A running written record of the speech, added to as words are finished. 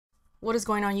What is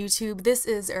going on YouTube? This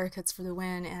is Eric Hits for the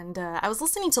Win, and I was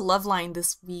listening to Loveline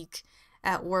this week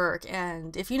at work,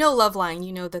 and if you know Loveline,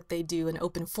 you know that they do an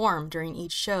open forum during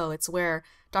each show. It's where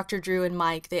Dr. Drew and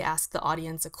Mike, they ask the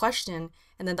audience a question,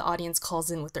 and then the audience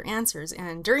calls in with their answers.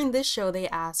 And during this show, they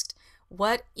asked,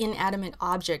 what inanimate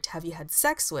object have you had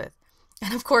sex with?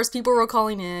 And of course, people were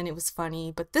calling in, it was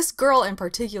funny, but this girl in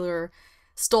particular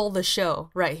stole the show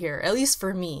right here, at least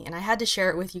for me, and I had to share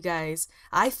it with you guys.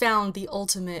 I found the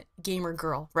ultimate gamer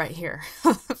girl right here,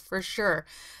 for sure.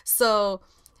 So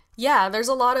yeah, there's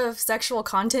a lot of sexual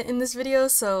content in this video,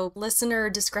 so listener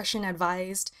discretion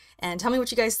advised, and tell me what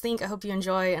you guys think. I hope you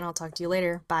enjoy, and I'll talk to you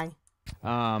later. Bye.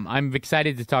 I'm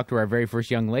excited to talk to our very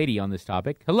first young lady on this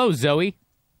topic. Hello, Zoe.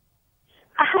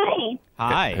 Hi.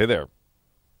 Hi. Hey there.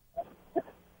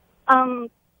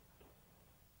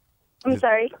 I'm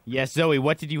sorry. Yes, Zoe,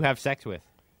 what did you have sex with?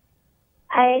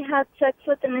 I had sex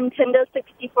with a Nintendo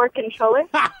 64 controller.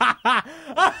 How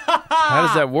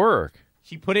does that work?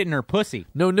 She put it in her pussy.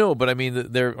 No, but I mean,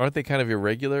 aren't they kind of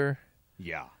irregular?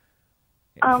 Yeah.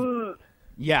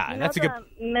 Yeah, that's a good...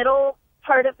 the middle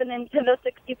part of the Nintendo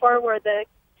 64 where the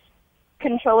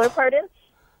controller part is?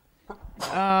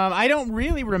 I don't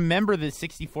really remember the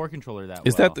 64 controller that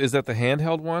Is well. that the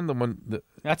handheld one? The one that...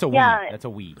 That's a Wii. Yeah. That's a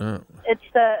Wii. It's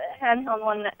the handheld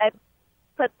one. I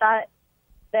put that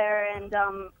there, and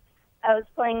I was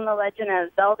playing The Legend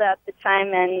of Zelda at the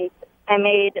time, and I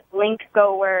made Link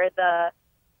go where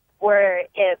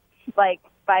it like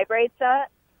vibrates at,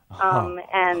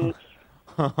 and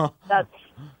that's.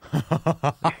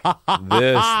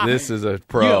 This is a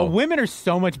pro. Yeah, women are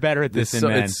so much better at this than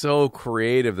men. It's so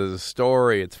creative. There's a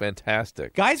story. It's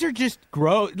fantastic. Guys are just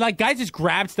guys just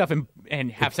grab stuff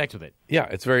and have sex with it. Yeah,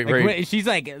 it's very She's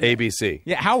like ABC.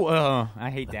 Yeah, how I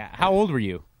hate that. How old were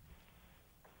you?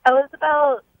 I was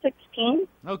about 16.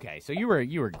 Okay, so you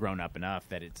were grown up enough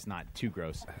that it's not too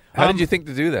gross. How did you think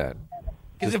to do that?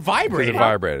 Because it vibrated. Because it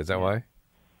vibrated. Is that why?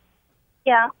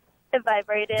 Yeah, it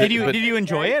vibrated. Did you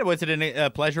enjoy it? Was it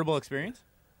a pleasurable experience?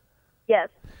 Yes.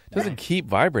 It doesn't keep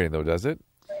vibrating though, does it?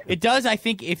 It does. I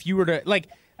think if you were to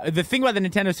the thing about the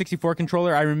Nintendo 64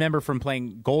 controller, I remember from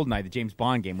playing GoldenEye, the James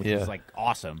Bond game, which was like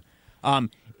awesome.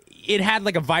 It had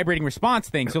like a vibrating response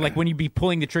thing. So like when you'd be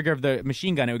pulling the trigger of the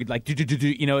machine gun, it would like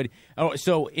you know.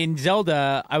 So in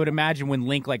Zelda, I would imagine when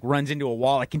Link like runs into a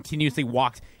wall, it continuously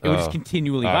walks. It would just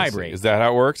continually vibrate. Is that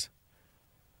how it works?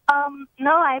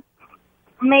 No, I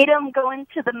made him go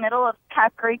into the middle of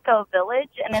Kakariko Village,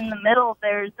 and in the middle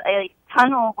there's a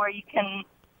tunnel where you can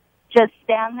just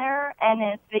stand there,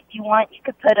 and if you want, you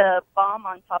could put a bomb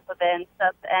on top of it and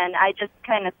stuff, and I just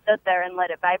kind of stood there and let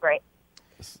it vibrate.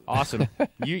 Awesome.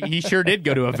 He sure did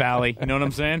go to a valley. You know what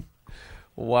I'm saying?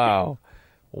 Wow.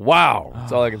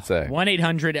 That's all I can say.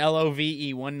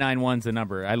 1-800-LOVE 191 is the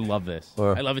number. I love this.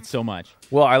 I love it so much.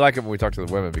 Well, I like it when we talk to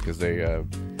the women because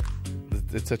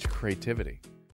it's such creativity.